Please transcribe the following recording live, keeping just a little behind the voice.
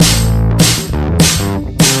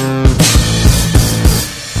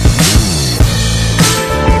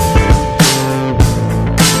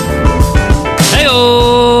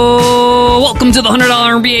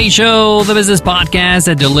MBA Show, the business podcast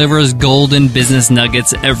that delivers golden business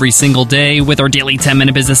nuggets every single day with our daily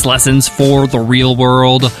 10-minute business lessons for the real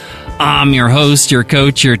world. I'm your host, your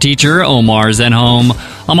coach, your teacher, Omar Zenhom.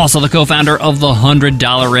 I'm also the co-founder of the $100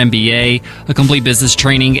 MBA, a complete business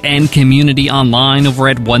training and community online over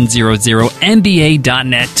at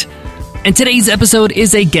 100mba.net. And today's episode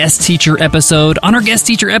is a guest teacher episode. On our guest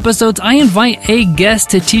teacher episodes, I invite a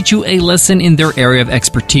guest to teach you a lesson in their area of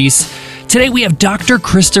expertise. Today we have Dr.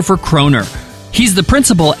 Christopher Croner. He's the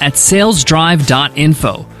principal at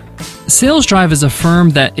SalesDrive.info. SalesDrive is a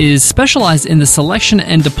firm that is specialized in the selection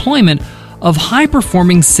and deployment of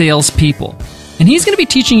high-performing salespeople. And he's going to be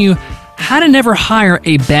teaching you how to never hire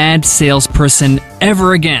a bad salesperson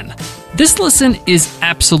ever again. This lesson is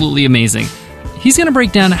absolutely amazing. He's going to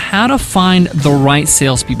break down how to find the right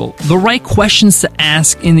salespeople, the right questions to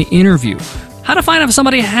ask in the interview, how to find out if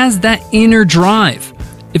somebody has that inner drive,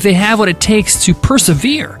 if they have what it takes to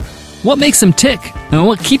persevere, what makes them tick, and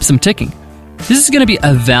what keeps them ticking. This is going to be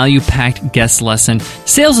a value-packed guest lesson.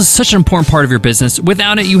 Sales is such an important part of your business.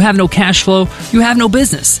 Without it, you have no cash flow, you have no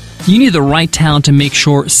business. You need the right talent to make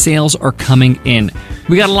sure sales are coming in.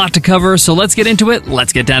 We got a lot to cover, so let's get into it.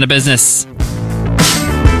 Let's get down to business.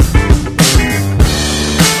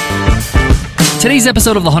 Today's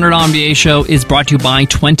episode of the $100 MBA Show is brought to you by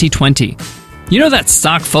 2020. You know that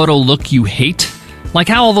stock photo look you hate? Like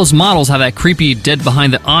how all those models have that creepy dead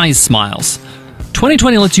behind the eyes smiles.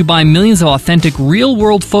 2020 lets you buy millions of authentic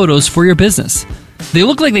real-world photos for your business. They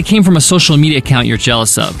look like they came from a social media account you're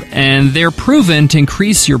jealous of, and they're proven to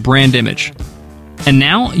increase your brand image. And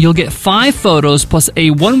now you'll get 5 photos plus a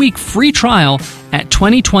 1-week free trial at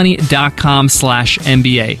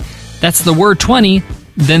 2020.com/MBA. That's the word 20,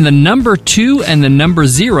 then the number 2 and the number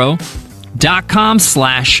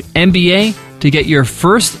 0.com/MBA to get your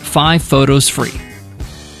first 5 photos free.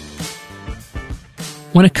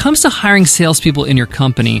 When it comes to hiring salespeople in your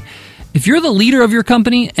company, if you're the leader of your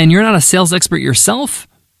company and you're not a sales expert yourself,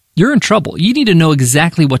 you're in trouble. You need to know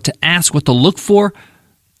exactly what to ask, what to look for.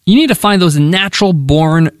 You need to find those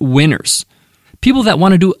natural-born winners. People that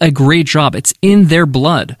want to do a great job. It's in their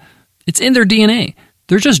blood. It's in their DNA.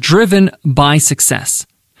 They're just driven by success.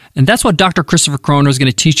 And that's what Dr. Christopher Croner is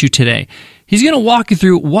going to teach you today. He's going to walk you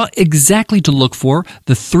through what exactly to look for,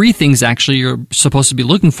 the 3 things actually you're supposed to be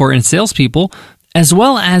looking for in salespeople, as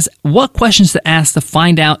well as what questions to ask to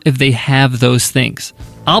find out if they have those things.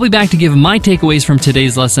 I'll be back to give my takeaways from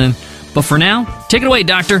today's lesson, but for now, take it away,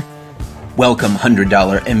 Doctor. Welcome,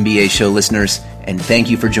 $100 MBA Show listeners, and thank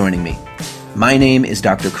you for joining me. My name is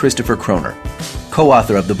Dr. Christopher Croner,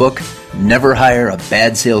 co-author of the book, Never Hire a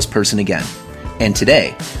Bad Salesperson Again. And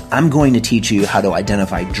today, I'm going to teach you how to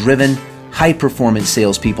identify driven, high-performance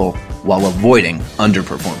salespeople while avoiding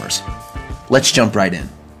underperformers. Let's jump right in.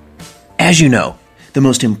 As you know, the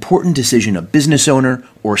most important decision a business owner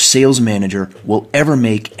or sales manager will ever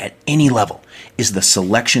make at any level is the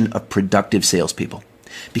selection of productive salespeople.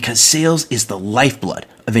 Because sales is the lifeblood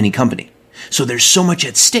of any company. So there's so much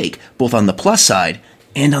at stake, both on the plus side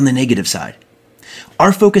and on the negative side.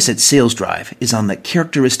 Our focus at Sales Drive is on the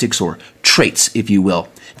characteristics or traits, if you will,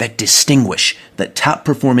 that distinguish the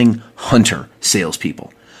top-performing hunter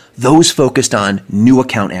salespeople. Those focused on new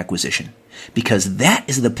account acquisition. Because that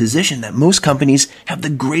is the position that most companies have the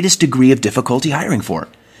greatest degree of difficulty hiring for.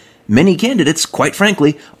 Many candidates, quite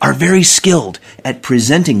frankly, are very skilled at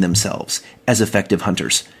presenting themselves as effective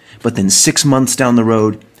hunters. But then 6 months down the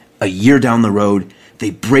road, a year down the road, they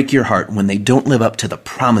break your heart when they don't live up to the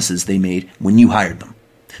promises they made when you hired them.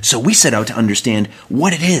 So we set out to understand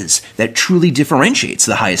what it is that truly differentiates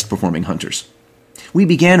the highest performing hunters. We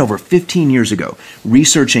began over 15 years ago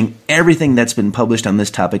researching everything that's been published on this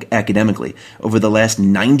topic academically over the last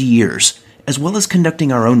 90 years, as well as conducting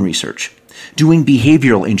our own research, doing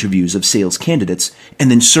behavioral interviews of sales candidates, and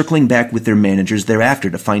then circling back with their managers thereafter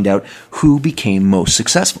to find out who became most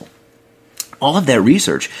successful. All of that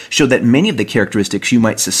research showed that many of the characteristics you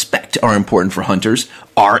might suspect are important for hunters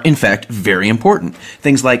are, in fact, very important.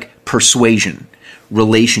 Things like persuasion,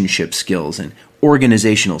 relationship skills, and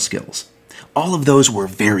organizational skills. All of those were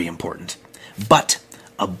very important. But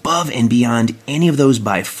above and beyond any of those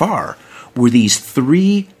by far were these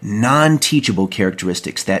 3 non-teachable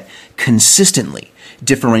characteristics that consistently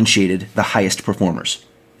differentiated the highest performers.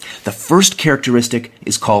 The first characteristic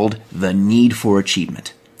is called the need for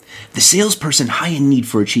achievement. The salesperson high in need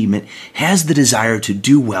for achievement has the desire to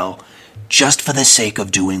do well just for the sake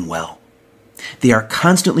of doing well. They are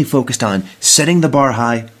constantly focused on setting the bar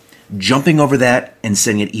high, jumping over that, and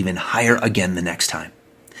setting it even higher again the next time.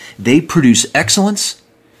 They produce excellence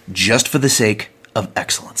just for the sake of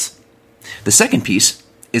excellence. The second piece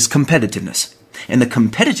is competitiveness. And the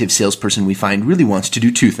competitive salesperson we find really wants to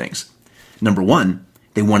do two things. Number one,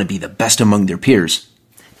 they want to be the best among their peers.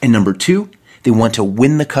 And number two, they want to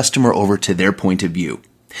win the customer over to their point of view.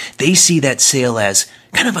 They see that sale as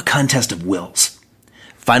kind of a contest of wills.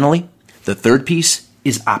 Finally, the third piece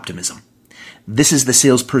is optimism. This is the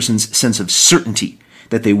salesperson's sense of certainty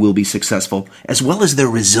that they will be successful, as well as their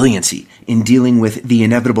resiliency in dealing with the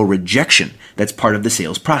inevitable rejection that's part of the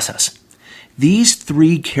sales process. These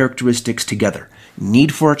three characteristics together,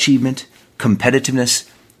 need for achievement, competitiveness,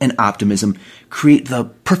 and optimism, create the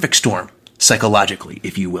perfect storm, psychologically,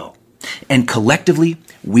 if you will. And collectively,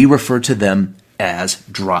 we refer to them as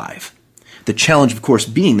drive. The challenge, of course,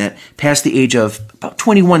 being that past the age of about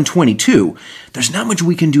 21, 22, there's not much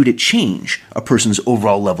we can do to change a person's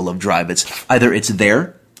overall level of drive. Either it's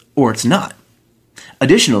there or it's not.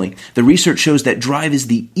 Additionally, the research shows that drive is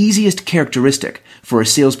the easiest characteristic for a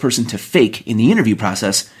salesperson to fake in the interview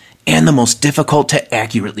process and the most difficult to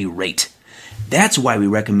accurately rate. That's why we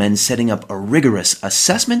recommend setting up a rigorous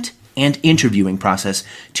assessment and interviewing process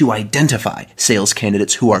to identify sales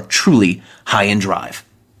candidates who are truly high in drive.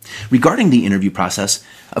 Regarding the interview process,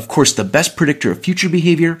 of course, the best predictor of future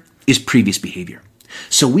behavior is previous behavior.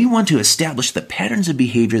 So we want to establish the patterns of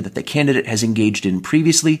behavior that the candidate has engaged in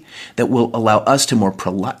previously that will allow us to more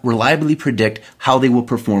reliably predict how they will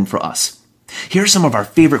perform for us. Here are some of our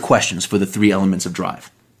favorite questions for the three elements of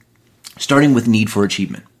drive. Starting with need for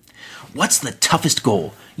achievement. What's the toughest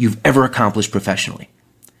goal you've ever accomplished professionally?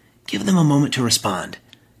 Give them a moment to respond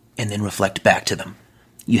and then reflect back to them.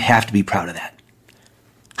 You have to be proud of that.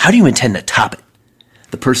 How do you intend to top it?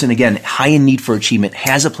 The person, again, high in need for achievement,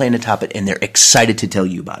 has a plan to top it, and they're excited to tell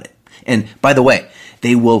you about it. And by the way,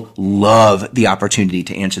 they will love the opportunity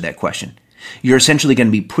to answer that question. You're essentially going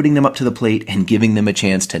to be putting them up to the plate and giving them a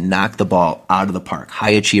chance to knock the ball out of the park. High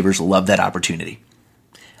achievers love that opportunity.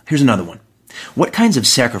 Here's another one. What kinds of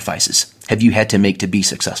sacrifices have you had to make to be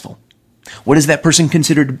successful? What does that person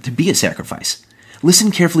consider to be a sacrifice?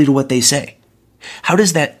 Listen carefully to what they say. How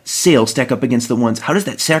does that sale stack up against the ones, how does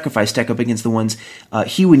that sacrifice stack up against the ones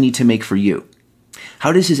he would need to make for you?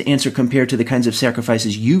 How does his answer compare to the kinds of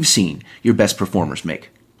sacrifices you've seen your best performers make?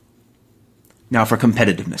 Now for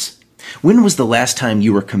competitiveness. When was the last time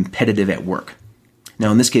you were competitive at work?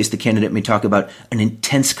 Now in this case, the candidate may talk about an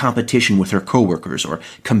intense competition with her coworkers or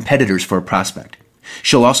competitors for a prospect.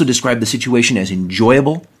 She'll also describe the situation as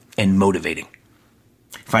enjoyable and motivating.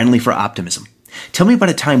 Finally, for optimism. Tell me about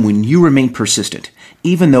a time when you remained persistent,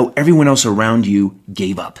 even though everyone else around you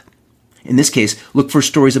gave up. In this case, look for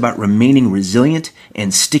stories about remaining resilient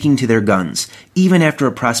and sticking to their guns, even after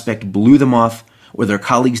a prospect blew them off or their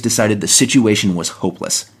colleagues decided the situation was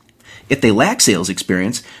hopeless. If they lack sales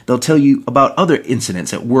experience, they'll tell you about other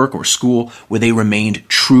incidents at work or school where they remained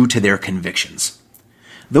true to their convictions.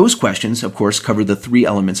 Those questions, of course, cover the three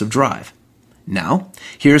elements of drive. Now,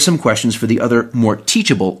 here are some questions for the other more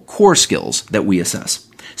teachable core skills that we assess.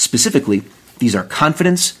 Specifically, these are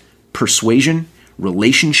confidence, persuasion,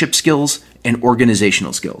 relationship skills, and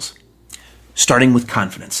organizational skills. Starting with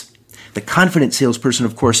confidence. The confident salesperson,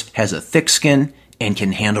 of course, has a thick skin and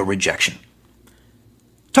can handle rejection.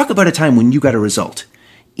 Talk about a time when you got a result,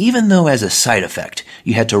 even though as a side effect,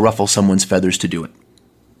 you had to ruffle someone's feathers to do it.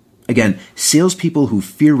 Again, salespeople who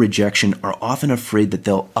fear rejection are often afraid that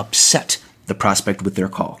they'll upset the prospect with their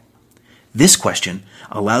call. This question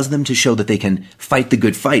allows them to show that they can fight the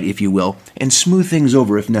good fight, if you will, and smooth things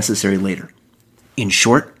over if necessary later. In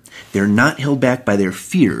short, they're not held back by their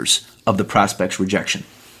fears of the prospect's rejection.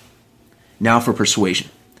 Now for persuasion.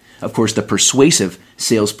 Of course, the persuasive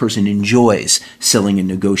salesperson enjoys selling and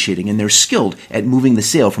negotiating, and they're skilled at moving the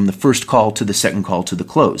sale from the first call to the second call to the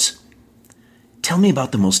close. Tell me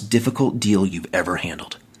about the most difficult deal you've ever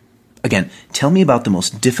handled. Again, tell me about the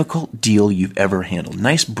most difficult deal you've ever handled.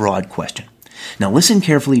 Nice broad question. Now listen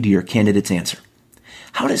carefully to your candidate's answer.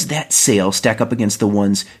 How does that sale stack up against the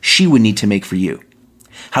ones she would need to make for you?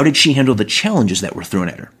 How did she handle the challenges that were thrown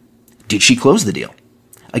at her? Did she close the deal?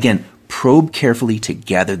 Again, probe carefully to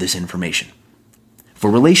gather this information. For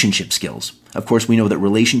relationship skills, of course, we know that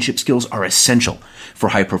relationship skills are essential for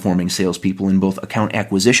high-performing salespeople in both account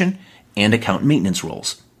acquisition and account maintenance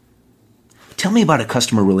roles. Tell me about a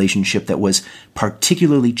customer relationship that was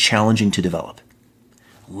particularly challenging to develop.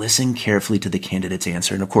 Listen carefully to the candidate's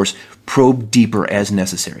answer and, of course, probe deeper as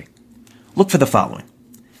necessary. Look for the following.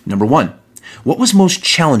 Number one, what was most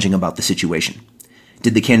challenging about the situation?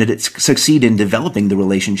 Did the candidate succeed in developing the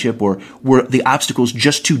relationship, or were the obstacles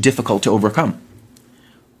just too difficult to overcome?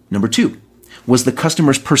 Number two, was the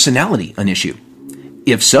customer's personality an issue?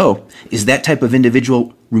 If so, is that type of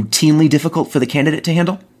individual routinely difficult for the candidate to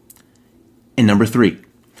handle? And number three,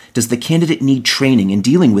 Does the candidate need training in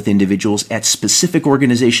dealing with individuals at specific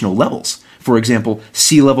organizational levels? For example,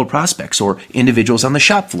 C-level prospects or individuals on the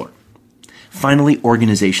shop floor. Finally,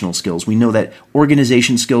 organizational skills. We know that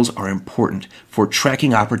organization skills are important for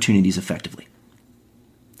tracking opportunities effectively.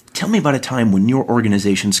 Tell me about a time when your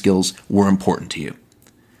organization skills were important to you.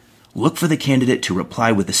 Look for the candidate to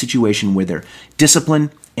reply with a situation where their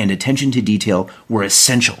discipline and attention to detail were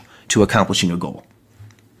essential to accomplishing a goal.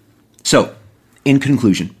 So, in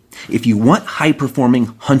conclusion, if you want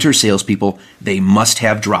high-performing hunter salespeople, they must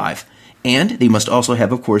have drive. And they must also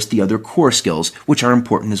have, of course, the other core skills, which are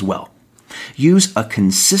important as well. Use a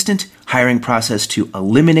consistent hiring process to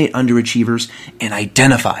eliminate underachievers and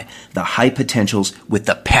identify the high potentials with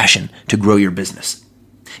the passion to grow your business.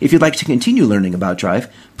 If you'd like to continue learning about Drive,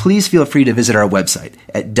 please feel free to visit our website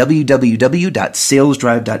at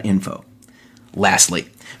www.salesdrive.info. Lastly,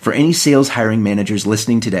 for any sales hiring managers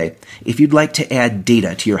listening today, if you'd like to add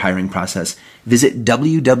data to your hiring process, visit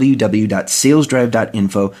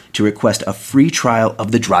www.salesdrive.info to request a free trial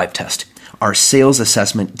of the Drive test, our sales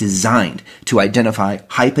assessment designed to identify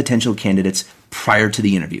high potential candidates prior to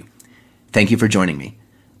the interview. Thank you for joining me.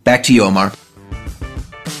 Back to you, Omar.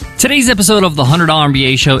 Today's episode of the $100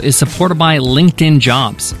 MBA Show is supported by LinkedIn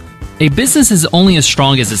Jobs. A business is only as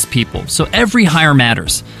strong as its people, so every hire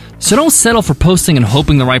matters. So don't settle for posting and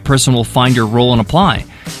hoping the right person will find your role and apply.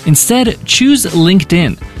 Instead, choose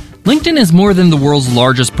LinkedIn. LinkedIn is more than the world's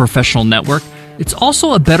largest professional network. It's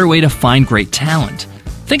also a better way to find great talent.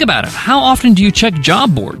 Think about it. How often do you check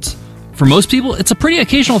job boards? For most people, it's a pretty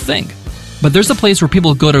occasional thing. But there's a place where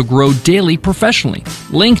people go to grow daily professionally.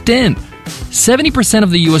 LinkedIn. 70%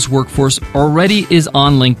 of the U.S. workforce already is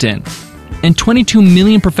on LinkedIn. And 22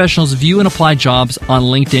 million professionals view and apply jobs on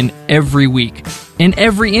LinkedIn every week, in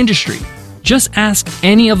every industry. Just ask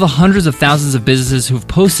any of the hundreds of thousands of businesses who've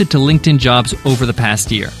posted to LinkedIn Jobs over the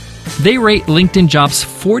past year. They rate LinkedIn Jobs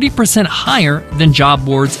 40% higher than job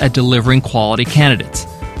boards at delivering quality candidates.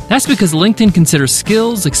 That's because LinkedIn considers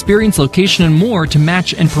skills, experience, location, and more to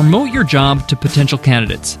match and promote your job to potential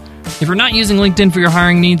candidates. If you're not using LinkedIn for your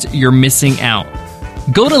hiring needs, you're missing out.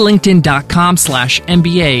 Go to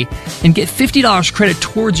linkedin.com/MBA and get $50 credit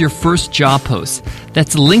towards your first job post.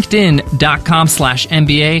 That's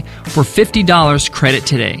linkedin.com/MBA for $50 credit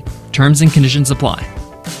today. Terms and conditions apply.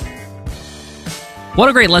 What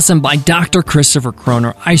a great lesson by Dr. Christopher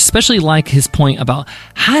Croner. I especially like his point about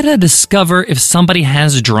how to discover if somebody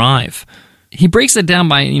has drive. He breaks it down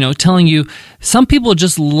by, telling you some people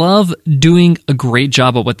just love doing a great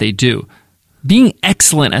job at what they do. Being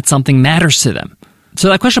excellent at something matters to them. So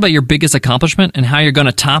that question about your biggest accomplishment and how you're going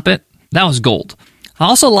to top it, that was gold. I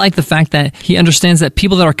also like the fact that he understands that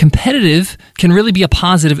people that are competitive can really be a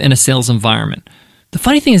positive in a sales environment. The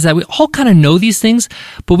funny thing is that we all kind of know these things,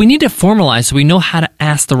 but we need to formalize so we know how to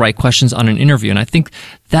ask the right questions on an interview. And I think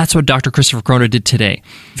that's what Dr. Christopher Croner did today.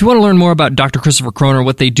 If you want to learn more about Dr. Christopher Croner,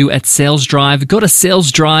 what they do at Sales Drive, go to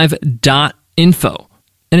salesdrive.info.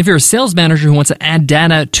 And if you're a sales manager who wants to add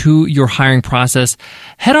data to your hiring process,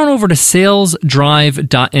 head on over to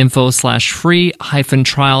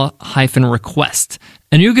salesdrive.info/free-trial-request.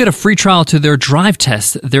 And you'll get a free trial to their Drive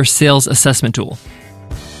test, their sales assessment tool.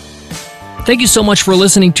 Thank you so much for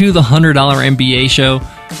listening to the $100 MBA Show.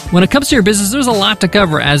 When it comes to your business, there's a lot to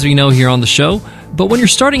cover, as we know here on the show. But when you're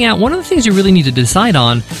starting out, one of the things you really need to decide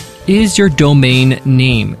on is your domain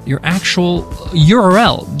name, your actual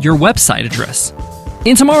URL, your website address.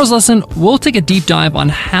 In tomorrow's lesson, we'll take a deep dive on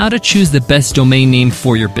how to choose the best domain name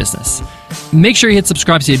for your business. Make sure you hit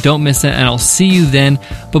subscribe so you don't miss it, and I'll see you then.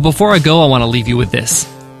 But before I go, I want to leave you with this.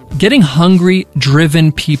 Getting hungry,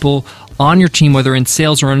 driven people on your team, whether in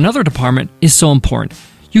sales or another department, is so important.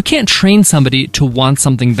 You can't train somebody to want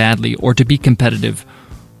something badly or to be competitive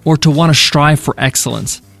or to want to strive for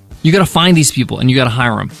excellence. You got to find these people and you got to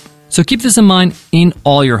hire them. So keep this in mind in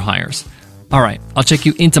all your hires. All right, I'll check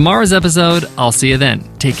you in tomorrow's episode. I'll see you then.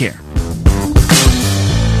 Take care.